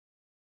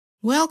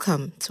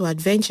Welcome to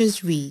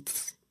Adventures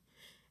Reads.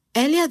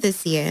 Earlier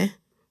this year,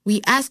 we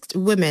asked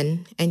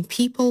women and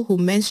people who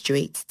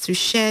menstruate to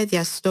share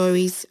their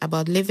stories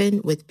about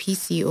living with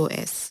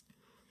PCOS.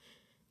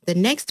 The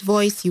next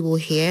voice you will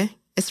hear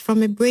is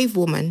from a brave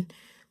woman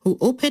who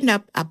opened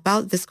up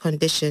about this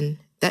condition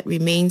that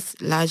remains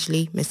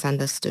largely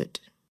misunderstood.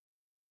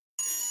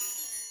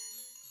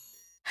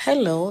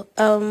 Hello,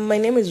 my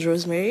name is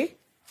Rosemary,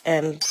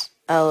 and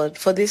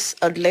for this,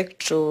 I'd like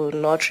to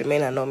not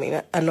remain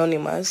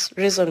anonymous.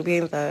 Reason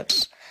being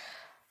that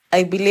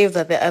I believe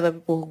that there are other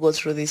people who go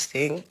through this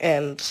thing,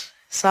 and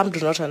some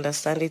do not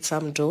understand it,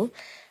 some do.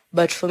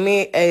 But for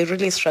me, I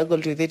really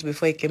struggled with it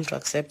before I came to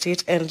accept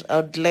it, and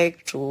I'd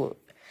like to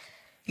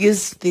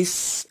use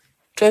this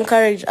to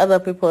encourage other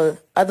people,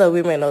 other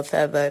women out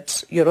there,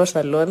 that you're not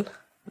alone,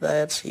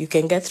 that you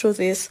can get through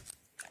this.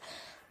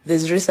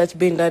 There's research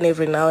being done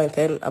every now and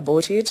then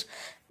about it,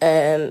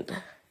 and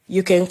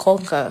you can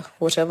conquer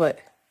whatever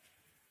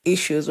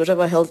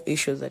health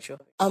issues that you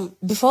have.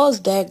 Before I was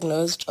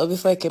diagnosed, or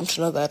before I came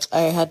to know that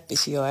I had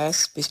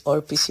PCOS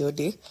or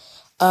PCOD,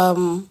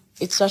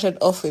 it started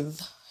off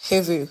with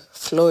heavy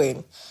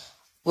flowing,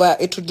 where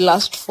it would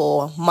last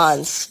for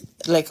months.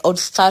 Like I would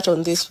start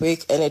on this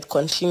week, and it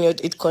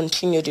continued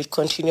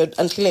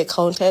until I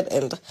counted,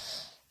 and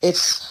it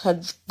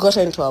had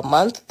gotten to a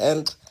month,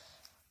 and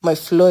my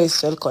flow is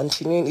still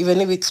continuing. Even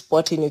if it's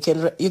spotting,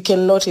 you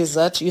can notice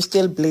that you're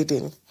still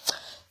bleeding.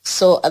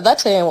 So at that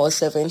time I was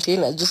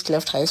 17. I just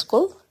left high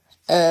school,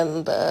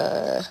 and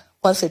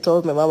once I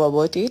told my mom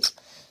about it,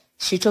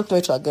 she took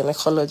me to a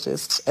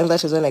gynecologist, and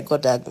that is when I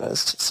got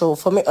diagnosed. So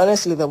for me,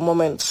 honestly, the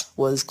moment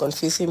was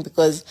confusing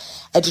because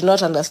I did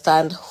not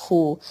understand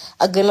who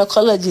a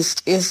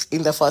gynecologist is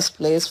in the first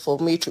place for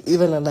me to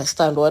even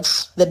understand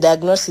what the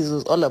diagnosis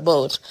was all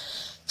about.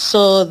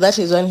 So that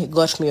is when he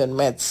got me on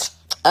meds.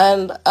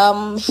 And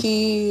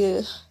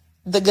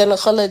the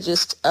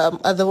gynecologist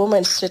at the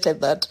moment stated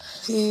that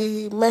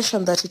he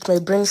mentioned that it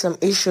might bring some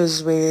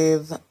issues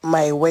with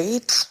my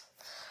weight,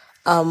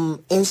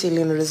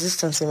 insulin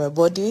resistance in my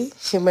body.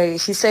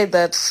 He said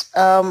that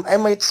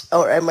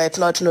I might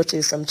not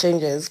notice some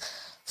changes.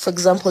 For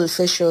example,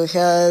 facial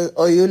hair,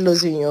 or you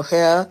losing your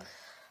hair.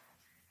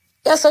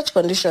 Yeah, such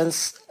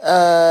conditions.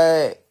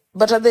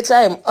 But at the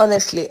time,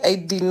 honestly, I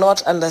did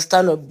not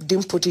understand or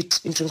didn't put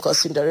it into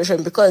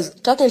consideration because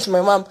talking to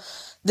my mom,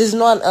 there's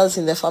no one else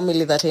in the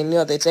family that I knew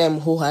at the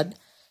time who had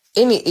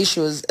any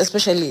issues,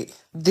 especially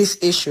this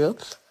issue.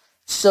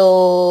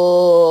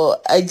 So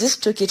I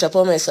just took it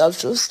upon myself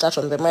to start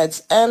on the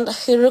meds, and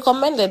he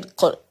recommended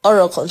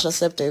oral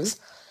contraceptives,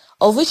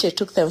 of which I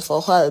took them for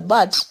a while.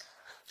 But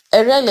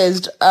I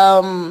realized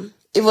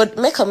it would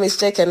make a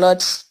mistake and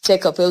not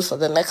take a pill for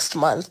the next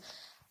month.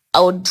 I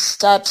would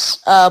start,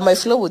 my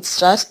flow would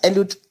start,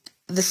 and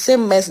the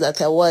same mess that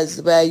I was,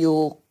 where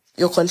you're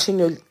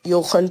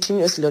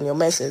continuously on your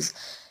messes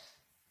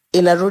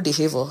in a rude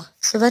behavior.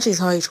 So that is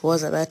how it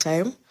was at that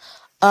time.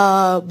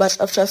 But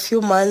after a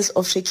few months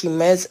of taking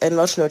meds and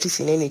not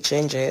noticing any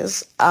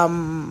changes,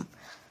 my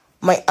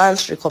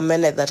aunt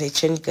recommended that I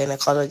change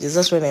gynecologists.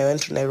 That's when I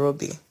went to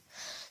Nairobi.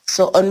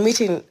 So on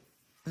meeting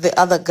the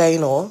other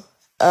gyno,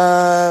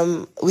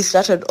 we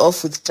started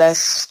off with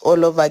tests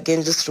all over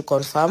again just to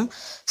confirm.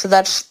 So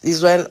that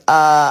is when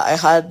I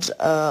had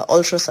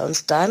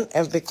ultrasounds done,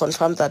 and they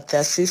confirmed that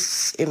there are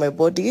cysts in my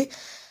body,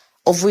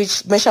 of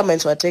which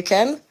measurements were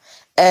taken.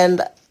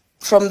 And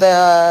from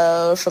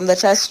the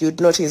test, you'd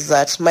notice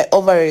that my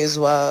ovaries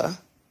were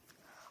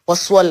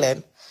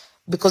swollen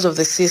because of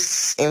the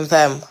cysts in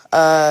them.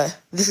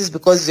 This is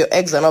because your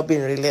eggs are not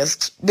being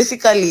released.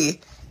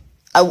 Basically,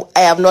 I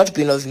have not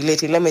been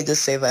ovulating. Let me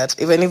just say that.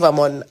 Even if I'm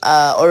on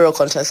oral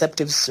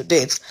contraceptives to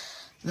date,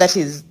 that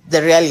is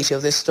the reality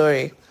of the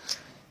story.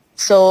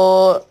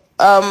 So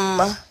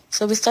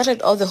we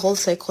started all the whole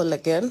cycle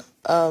again,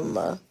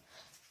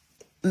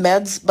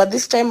 meds. But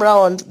this time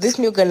round, this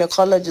new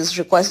gynecologist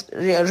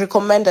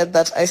recommended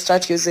that I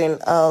start using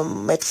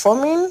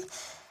metformin,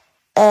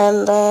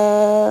 and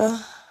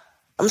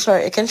I'm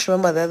sorry, I can't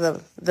remember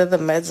the other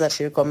meds that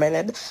he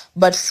recommended,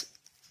 but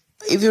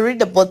if you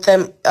read about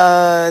them,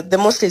 they're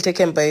mostly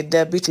taken by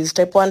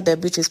type 1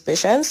 diabetes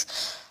patients.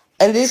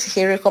 And this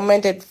he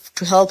recommended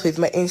to help with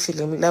my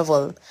insulin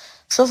level.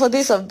 So for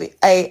this,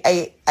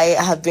 I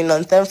have been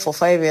on them for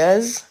 5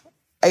 years.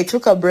 I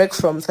took a break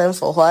from them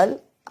for a while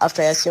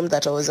after I assumed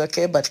that I was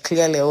okay, but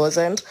clearly I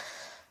wasn't.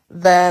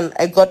 Then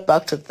I got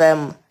back to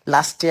them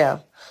last year.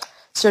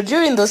 So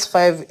during those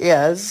 5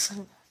 years,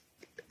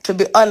 to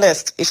be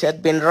honest, it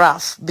had been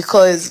rough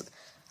because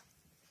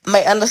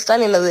my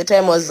understanding at the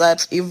time was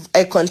that if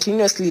I continue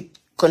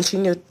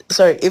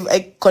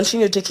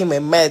taking my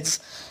meds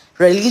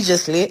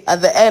religiously,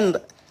 at the end,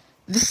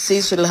 this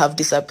cyst will have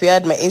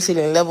disappeared. My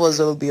insulin levels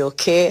will be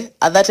okay.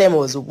 At that time, I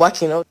was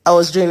working out. I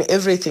was doing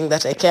everything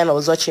that I can. I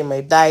was watching my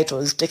diet. I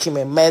was taking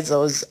my meds. I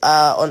was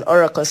on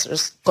oral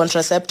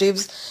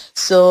contraceptives.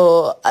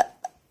 So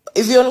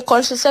if you're on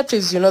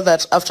contraceptives, you know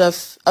that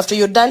after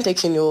you're done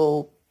taking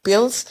your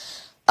pills,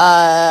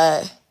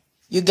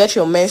 you get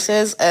your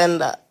menses,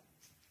 and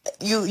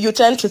you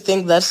tend to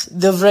think that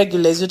they've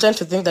regulars. You tend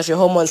to think that your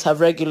hormones have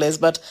regulars,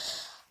 but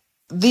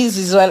this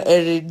is when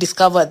I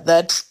discovered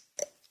that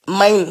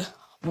mine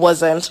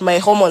wasn't. My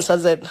hormones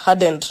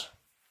hadn't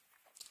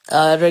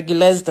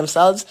regularized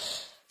themselves.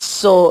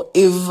 So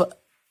if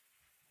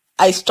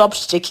I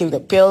stopped taking the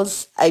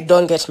pills, I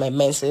don't get my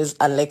menses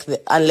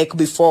unlike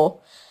before.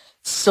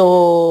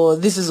 So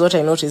this is what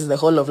I noticed the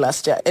whole of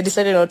last year. I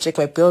decided not to take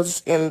my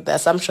pills in the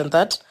assumption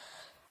that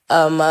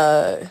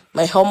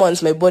my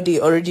hormones, my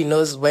body already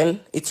knows when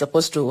it's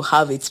supposed to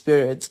have its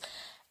periods.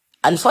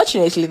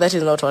 Unfortunately, that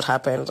is not what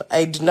happened.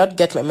 I did not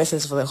get my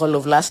menses for the whole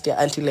of last year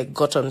until I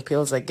got on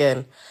pills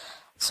again.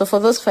 So for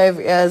those 5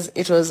 years,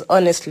 it was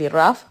honestly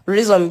rough.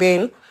 Reason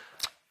being,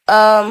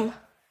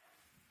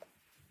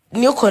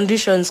 new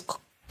conditions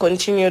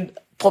continued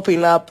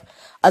popping up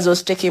as I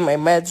was taking my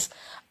meds,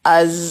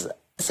 as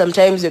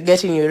sometimes you're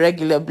getting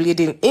irregular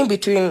bleeding in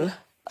between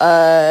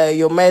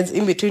your meds,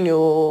 in between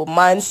your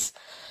months.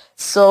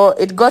 So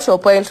it got to a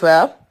point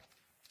where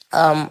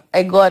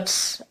I got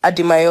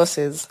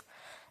adenomyosis.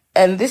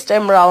 And this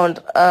time around,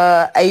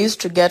 I used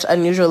to get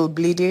unusual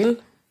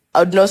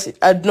I'd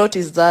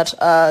notice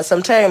that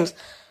sometimes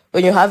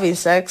when you're having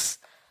sex,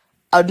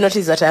 I'd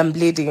notice that I'm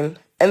bleeding.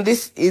 And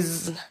this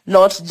is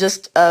not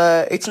just,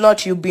 it's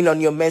not you being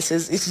on your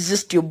menses, it's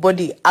just your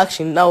body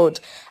acting out.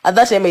 At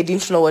that time, I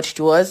didn't know what it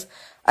was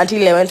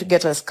until I went to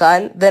get a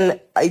scan. Then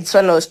it's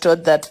when I was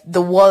told that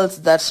the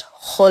walls that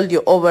hold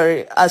your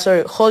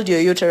hold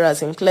your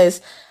uterus in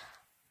place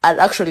are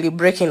actually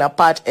breaking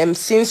apart. And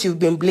since you've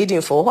been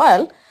bleeding for a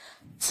while,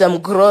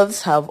 some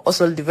growths have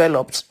also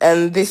developed.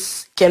 And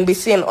this can be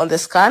seen on the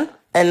scan.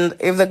 And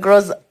if the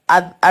growths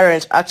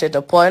aren't acted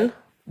upon,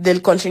 they'll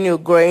continue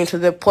growing to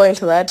the point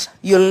that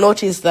you'll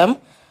notice them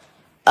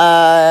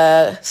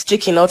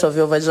sticking out of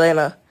your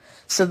vagina.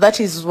 So that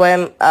is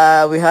when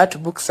we had to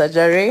book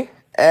surgery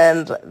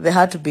and they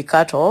had to be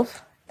cut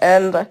off.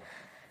 And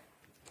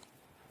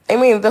I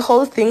mean, the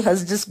whole thing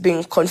has just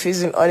been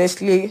confusing,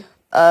 honestly,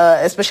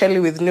 especially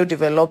with new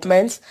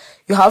developments.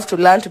 You have to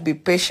learn to be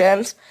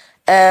patient.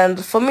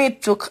 And for me,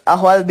 it took a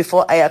while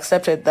before I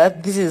accepted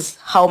that this is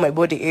how my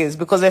body is,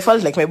 because I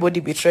felt like my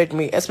body betrayed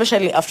me,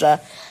 especially after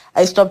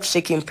I stopped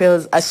taking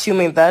pills,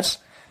 assuming that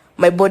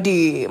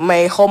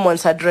my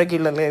hormones had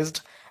regularized.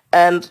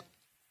 And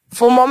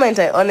for a moment,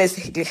 I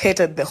honestly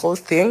hated the whole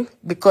thing,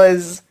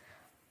 because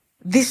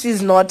this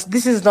is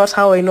not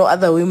how I know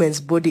other women's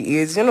body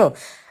is,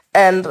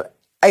 and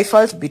I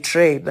felt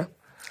betrayed.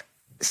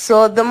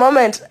 So the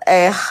moment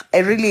I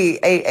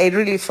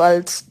really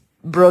felt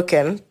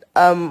broken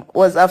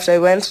was after I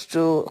went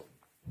to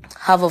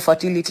have a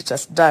fertility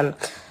test done.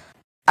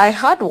 I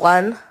had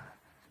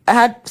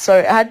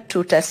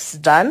two tests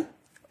done.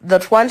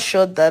 That one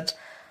showed that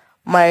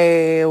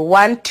my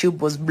one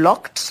tube was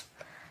blocked,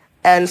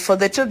 and for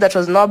the tube that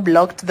was not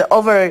blocked, the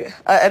ovary,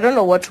 I don't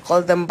know what to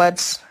call them,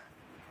 but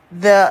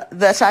the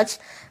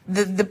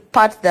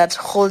part that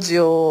holds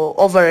your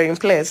ovary in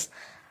place,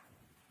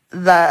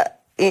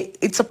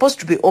 it's supposed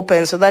to be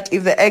open so that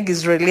if the egg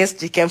is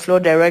released, it can flow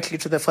directly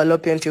to the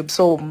fallopian tube.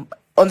 So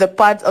on the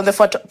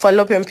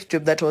fallopian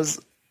tube that was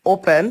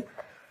open,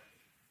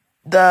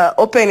 the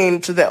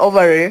opening to the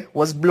ovary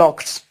was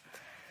blocked.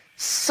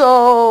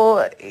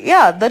 So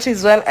yeah, that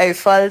is when I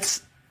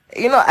felt,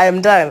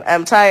 I'm done.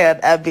 I'm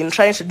tired. I've been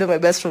trying to do my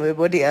best for my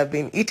body. I've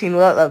been eating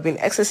well. I've been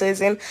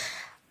exercising.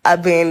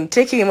 I've been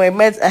taking my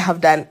meds. I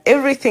have done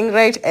everything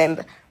right,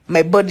 and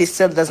my body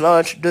still does not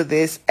want to do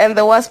this. And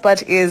the worst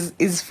part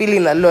is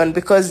feeling alone,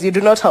 because you do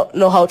not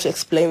know how to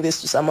explain this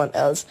to someone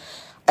else.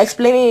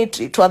 Explaining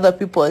it to other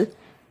people,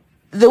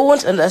 they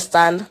won't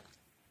understand.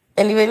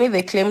 And even if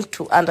they claim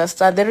to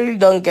understand, they really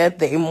don't get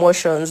the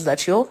emotions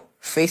that you're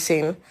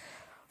facing.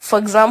 For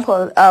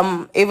example,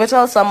 if I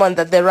tell someone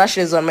that the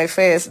rashes on my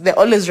face, they're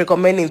always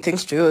recommending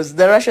things to use.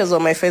 The rashes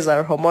on my face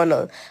are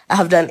hormonal. I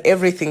have done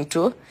everything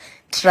to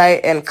try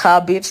and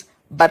curb it,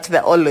 but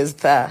they're always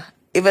there.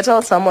 If I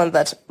tell someone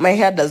that my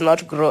hair does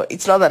not grow,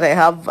 it's not that I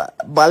have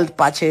bald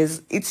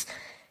patches. It's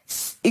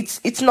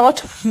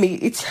not me.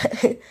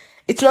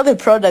 It's not the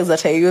products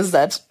that I use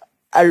that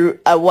are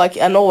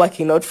not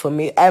working out for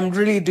me. I'm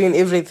really doing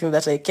everything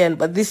that I can,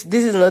 but this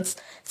is not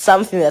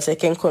something that I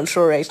can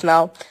control right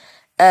now.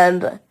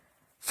 And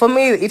for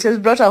me, it has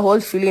brought a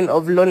whole feeling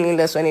of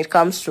loneliness when it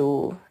comes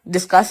to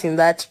discussing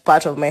that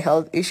part of my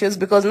health issues,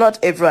 because not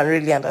everyone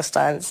really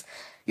understands.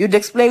 You'd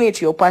explain it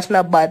to your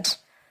partner, but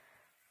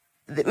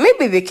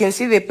maybe they can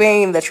see the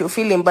pain that you're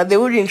feeling, but they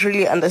wouldn't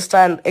really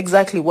understand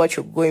exactly what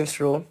you're going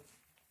through.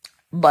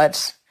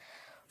 But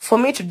for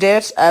me to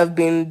date, I've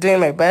been doing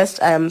my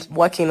best. I'm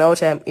working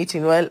out. I'm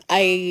eating well.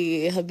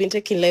 I have been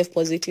taking life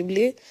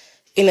positively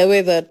in a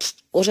way that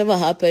whatever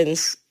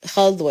happens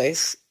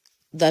health-wise,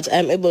 that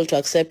I'm able to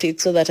accept it,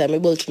 so that I'm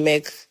able to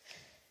make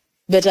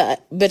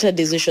better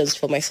decisions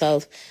for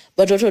myself.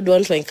 But what I would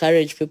want to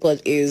encourage people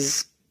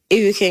is, if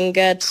you can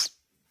get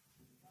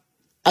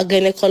a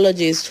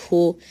gynecologist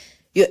who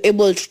you're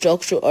able to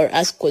talk to or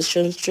ask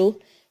questions to,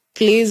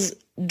 please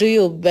do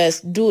your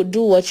best. Do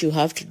what you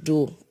have to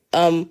do.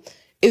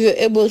 If you're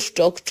able to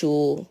talk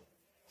to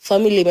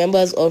family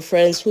members or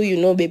friends who you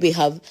know maybe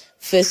have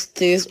faced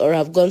this or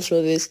have gone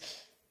through this,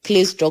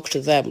 please talk to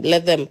them.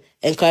 Let them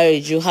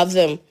encourage you. Have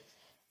them,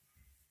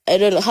 I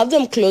don't know, have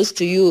them close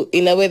to you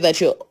in a way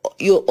that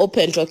you're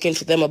open talking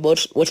to them about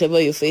whatever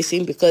you're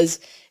facing, because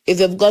if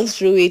they've gone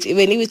through it,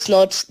 even if it's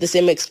not the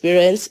same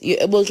experience,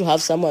 you're able to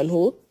have someone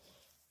who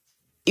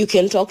you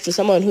can talk to,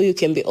 someone who you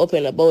can be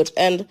open about.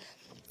 And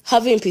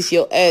having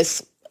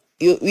PCOS,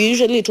 you're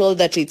usually told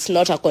that it's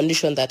not a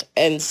condition that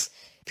ends.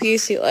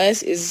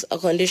 PCOS is a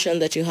condition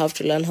that you have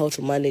to learn how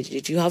to manage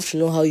it. You have to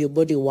know how your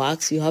body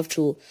works. You have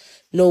to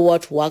know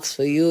what works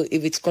for you.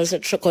 If it's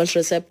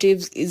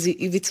contraceptives,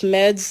 if it's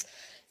meds,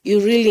 you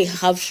really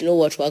have to know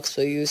what works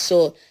for you.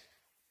 So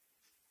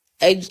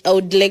I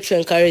would like to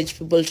encourage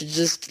people to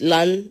just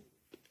learn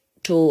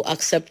to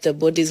accept their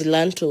bodies,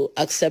 learn to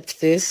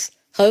accept this,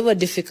 however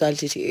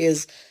difficult it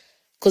is,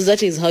 because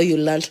that is how you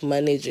learn to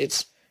manage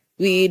it.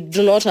 We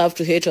do not have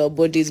to hate our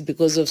bodies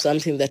because of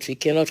something that we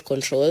cannot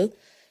control,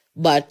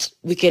 but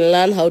we can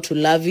learn how to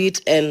love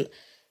it and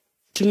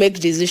to make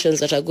decisions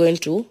that are going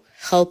to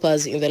help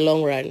us in the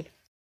long run.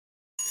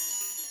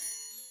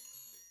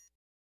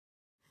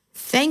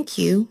 Thank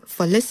you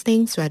for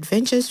listening to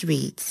Adventures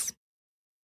Reads.